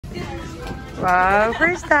Wow,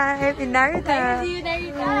 first time in Narita. Hi,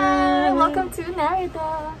 Narita. Welcome to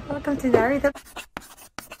Narita. Welcome to Narita.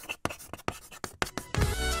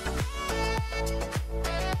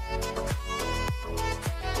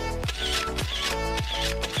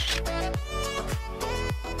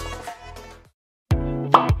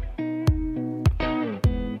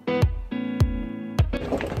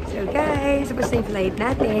 So guys, tapos na yung flight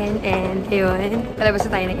natin and yun, palabas na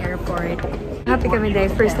tayo ng airport. Happy kami dahil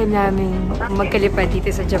first time namin magkalipad dito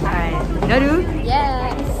sa Japan. Naru?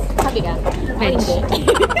 Yes! Happy ka? Medyo.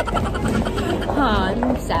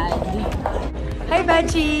 I'm sad. Hi,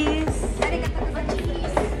 Bachis!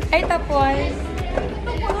 Hi, Tapos!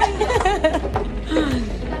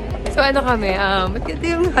 So, ano kami? Ito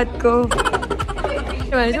yung hat ko.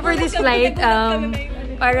 So, for this flight,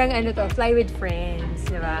 parang ano to, fly with friends,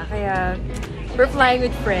 diba? Kaya, we're flying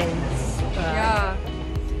with friends. Yeah.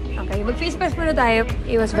 Okay, mag-face mask muna tayo.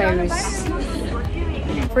 Iwas virus.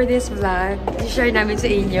 For this vlog, i-share namin sa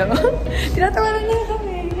inyo. Tinatawanan niya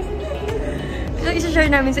kami. I-share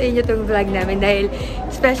namin sa inyo itong vlog namin dahil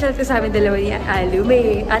special to sa amin dalawa ni Alu.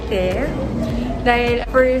 May ate. Dahil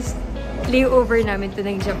first layover namin to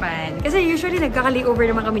ng Japan. Kasi usually nagkaka-layover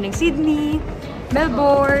naman kami ng Sydney,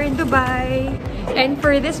 Melbourne, Dubai. And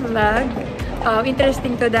for this vlog,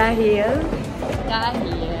 interesting to dahil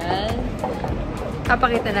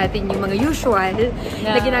papakita natin yung mga usual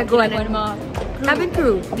na ginagawa ng mga cabin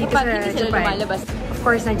crew dito sa Japan. Of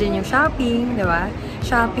course, nandiyan yung shopping, diba?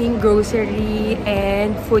 Shopping, grocery,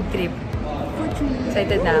 and food trip.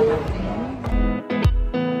 Excited na ako.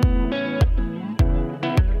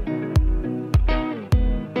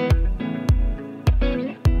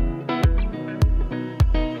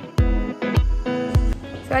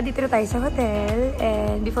 So, dito na tayo sa hotel.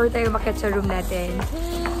 And before tayo umakyat sa room natin,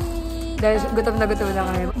 dahil gutom na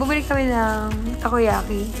kami. Bumalik kami ng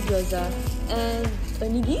takoyaki, gyoza, and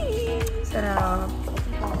onigiri. Sarap.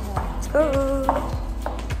 Let's go!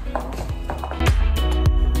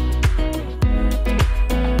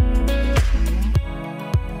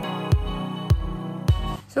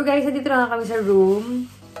 So guys, dito na kami sa room.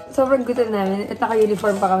 Sobrang gutom namin. At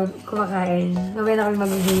naka-uniform pa kami kumakain. Mamaya na kami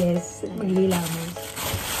magbihis. Maglilamos.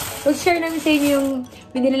 So, share namin sa inyo yung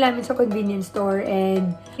binili namin sa convenience store.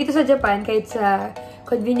 And dito sa Japan, kahit sa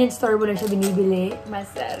convenience store mo lang siya binibili,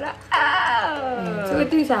 masarap! So,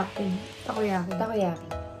 ito yung sa akin. Takoyaki. Takoyaki.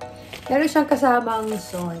 Meron siyang kasamang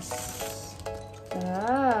sauce.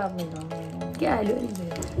 Sarap! Kaya alo, ano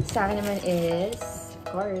ba? Sa akin naman is,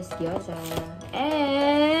 of course, gyoza.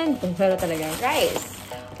 And, pero talaga, rice.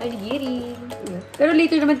 Onigiri. Pero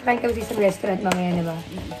later naman kain kami sa restaurant mamaya, diba?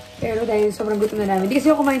 Pero dahil sobrang gutom na namin. Hindi kasi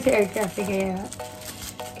ako kumain sa aircraft kaya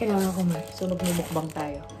kailangan kumain. So, magmumukbang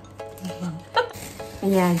tayo.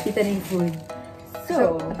 Ayan, kita na yung food.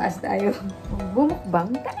 So, mataas tayo. Bumukbang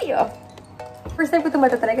tayo. First time ko ito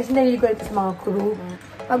matatry kasi nalilig ko ito sa mga crew.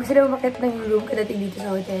 Pag sila umakit ng room kadating dito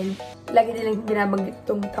sa hotel, lagi nilang binabanggit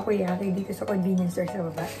itong takoyaki dito sa convenience store sa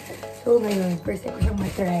baba. So ngayon, first time ko siyang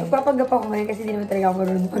matry. Magpapanggap ako ngayon kasi hindi naman talaga ako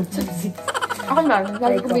marunong mag-choosy. Ako naman,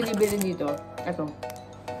 lagi ko binibili dito. Ito.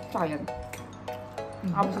 Saka yan.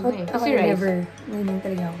 Ako never. Ngayon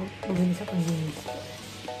talaga ako bumili sa convenience.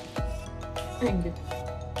 Ay, hindi.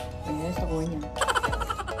 Yes, ako niya.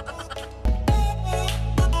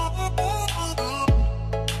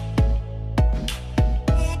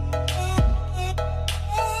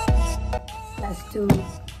 Last two.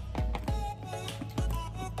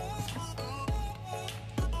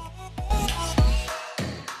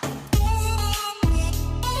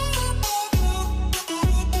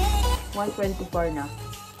 $124 na.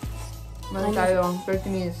 Meron tayong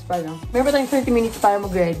 30 minutes pa lang. Meron pa tayong 30 minutes para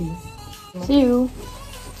mag-ready. See you!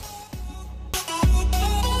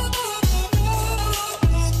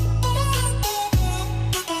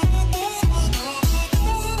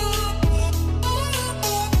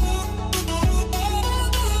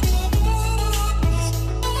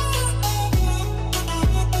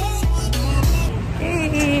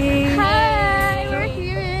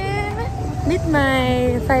 Meet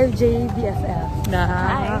my 5J BFF na.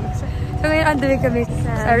 So ngayon andun kami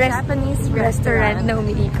sa Japanese restaurant na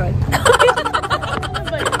umiikot.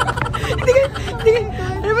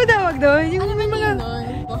 Ano ba tawag doon? Yung mga...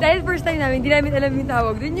 Dahil first time namin, hindi namin alam yung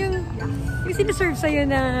tawag doon. Yung sinaserve sa'yo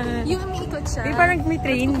na... Yung umiikot siya. Yung parang may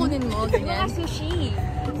train. Kukunin mo, ganyan. Mga sushi.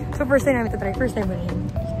 So first time namin to try. First time mo rin.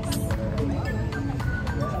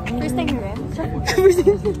 First time rin?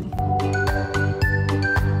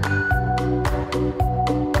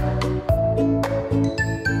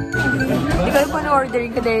 Hindi ko alam kung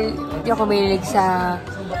na-ordering ko dahil hindi ako mahilig sa...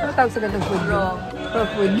 Ano tawag sa ganitong food? Raw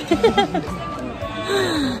food.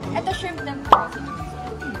 Ito shrimp tempura.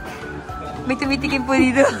 May tumitikim po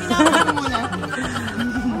dito. Pinakain muna.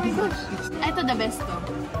 Oh my gosh. Ito the best to.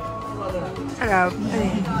 Sarap.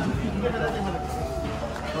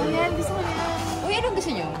 Oh yan, gusto ko yan. Uy, anong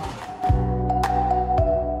gusto nyo?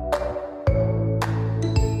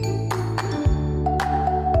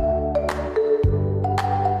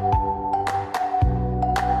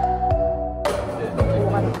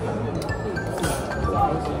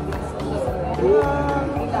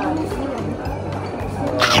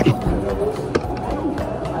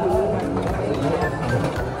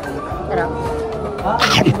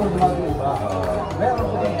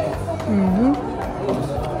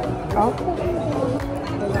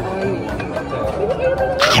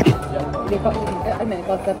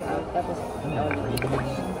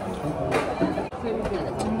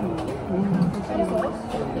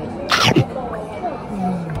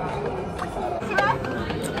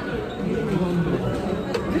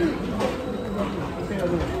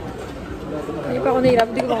 Hindi pa ako nahirap,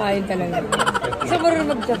 hindi ko makain talaga. Isa mo rin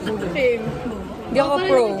mag-japo. Same. Hindi ako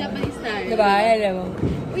pro. Japanese style. Diba? Alam mo.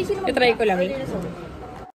 Uy, sino I-try ko lang.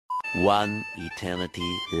 One eternity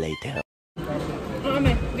later.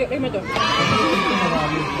 Kami. Kaya mo to.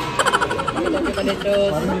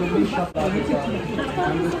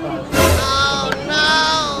 Oh no!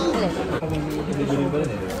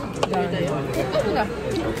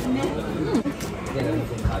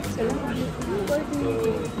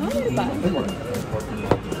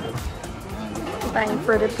 Time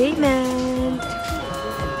for the payment.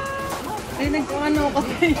 Ay, nagkano ako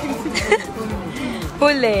kayo.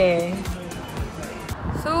 Huli.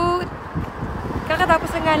 So,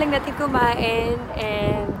 kakatapos na nga lang natin kumain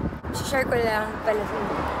and share ko lang pala sa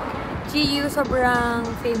inyo. Chiyu, sobrang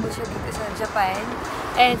famous siya dito sa Japan.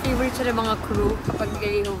 And favorite siya ng mga crew kapag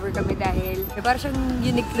layover kami dahil parang siyang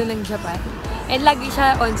Uniqlo ng Japan. And lagi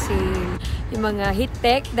siya on sale. Yung mga hit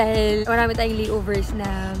tech dahil marami tayong layovers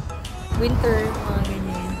na winter, mga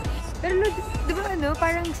ganyan. Pero di ba ano,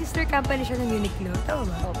 parang sister company siya ng Uniqlo. Tama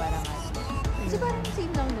ba? Oo, parang nga. Kasi parang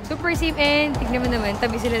same lang din. Super same and tignan mo naman,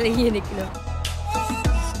 tabi sila ng Uniqlo.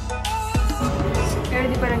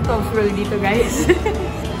 Pero di parang Tom's World dito, guys.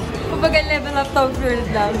 Kumbaga level up Tom's World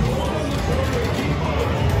lang.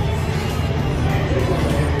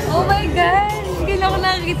 Oh my gosh! Kailan ako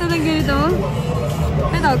nakakita ng ganito.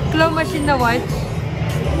 Ano, claw machine na watch.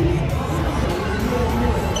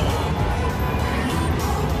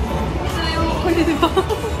 Ito yung kulit mo.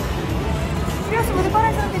 Seryoso, hindi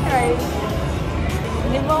parang saan titry.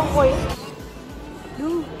 Hindi mo ako koy.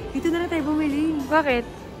 No, dito na lang tayo bumili. Bakit?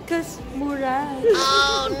 Because mura.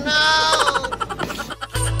 Oh no!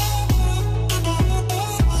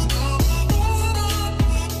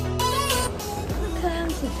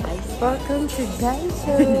 Welcome to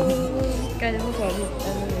Daiso. Kala mo sorry.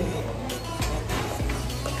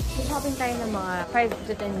 Shopping tayo ng mga 5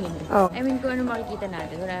 to 10 minutes. Oh. I mean, kung ano makikita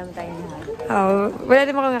natin, wala naman tayong hinahanap. Oh, wala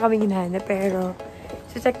naman kaming hinahanap, pero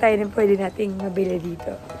check tayo ng pwede nating mabili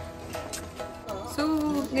dito. So,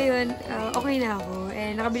 ngayon, okay na ako.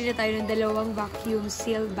 And nakabili na tayo ng 2 vacuum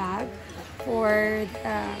seal bag for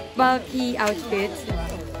bulky outfits. Diba?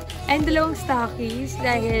 And 2 stockies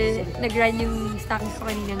dahil nag-run yung stockies ko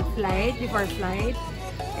kanina ng flight, before flight.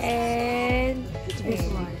 And this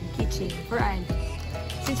one, keychain for Andy.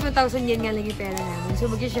 Since 1,000 yen nga lang yung pera namin. So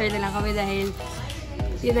mag-share na lang kami dahil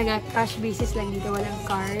yun na nga, cash basis lang dito, walang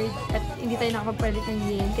card. At hindi tayo nakapagpalit ng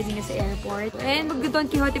yen kasi nasa airport. And mag-Don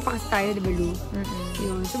Quixote pa kasi tayo, diba Lu?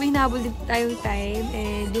 Yun. So may hinabol din tayong time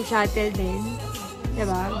and yung shuttle din.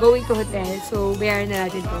 Diba? Going to hotel. So bayaran na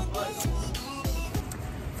natin to.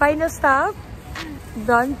 Final stop,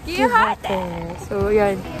 Don Quixote. So,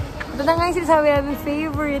 yun. Ito na nga yung sinasabi namin,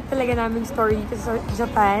 favorite talaga namin story dito sa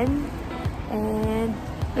Japan. And,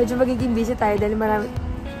 medyo magiging busy tayo dahil marami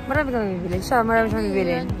kami bibili. Marami siyang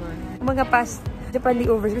bibili. Mga past Japan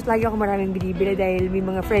layovers, lagi ako maraming binibili dahil may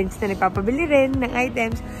mga friends na nagpapabili rin ng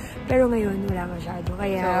items. Pero ngayon, wala masyado.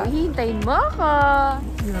 Kaya, So, hihintayin mo ako.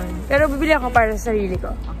 yun. Pero bibili ako para sa sarili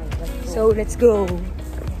ko. Okay, So, let's go!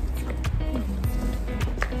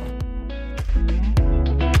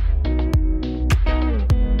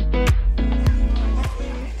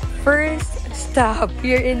 First stop,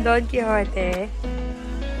 here in Don Quixote.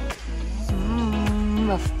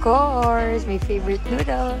 Of course, my favorite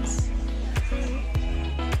noodles.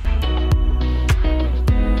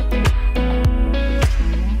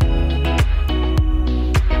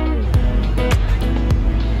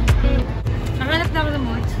 Nakalap na ako ng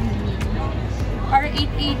mochi. Para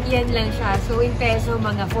 88 yen lang siya. So, in peso,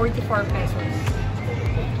 mga 44 pesos.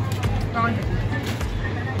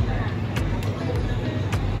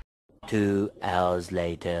 2 hours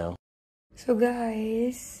later. So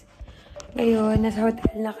guys, ngayon nasa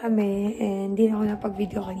hotel na kami and di na ako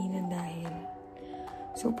napag-video kanina dahil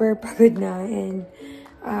super pagod na and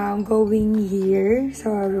going here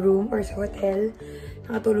sa room or sa hotel.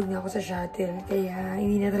 Nakatulog na ako sa shuttle kaya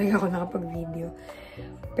hindi na talaga ako nakapag-video.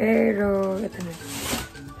 Pero ito na.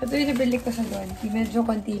 Ito yung nabili ko sa Donti. Medyo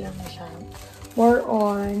konti lang na siya. More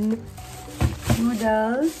on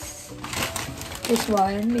noodles. This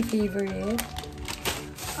one, my favorite.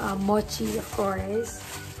 Mochi, of course.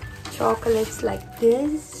 Chocolates like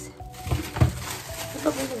this.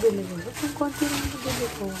 Ito po nabili ko. Ito yung konti lang nabili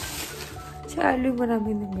ko. Sa aloy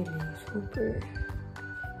maraming nabili. Super.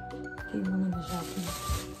 Ito yung mga na-shopping.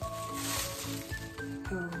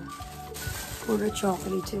 Puro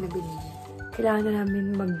chocolates yung nabili. Kailangan na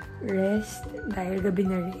namin mag-rest dahil gabi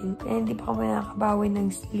na rin. And hindi pa kami nakakabawi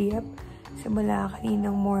ng sleep. Simula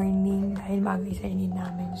kaninang morning dahil mag-isainin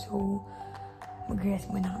namin. So, mag-rest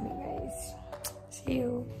muna kami, guys. See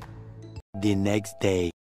you. The next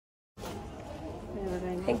day.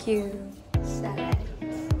 Thank you. Salad.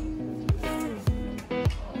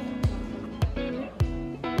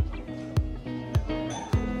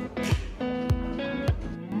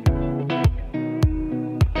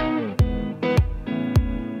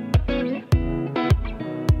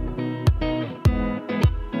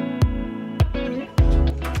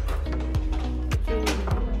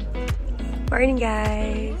 Morning,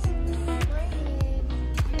 guys.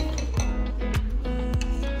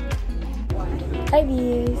 Hi,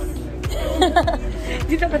 Miss.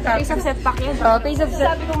 Dito pa tayo. Face of setback yan. Oh,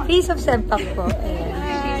 face of setback po.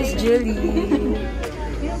 This is Julie.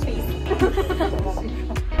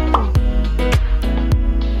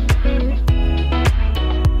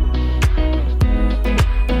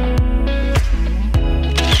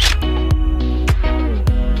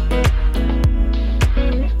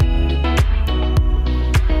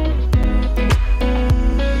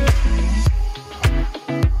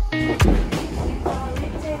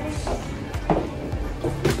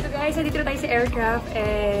 Dito tayo sa aircraft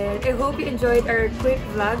and I hope you enjoyed our quick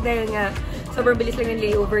vlog dahil nga sobrang bilis lang yung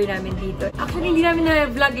layover namin dito. Actually, hindi namin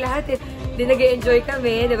na-vlog lahat eh. Hindi nag-enjoy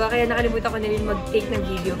kami, diba? Kaya nakalimutan ko na rin mag-take ng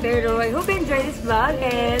video. Pero I hope you enjoyed this vlog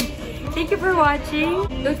and thank you for watching.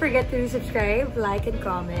 Don't forget to subscribe, like, and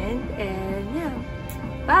comment. And yeah,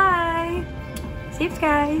 bye! Safe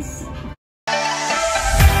guys!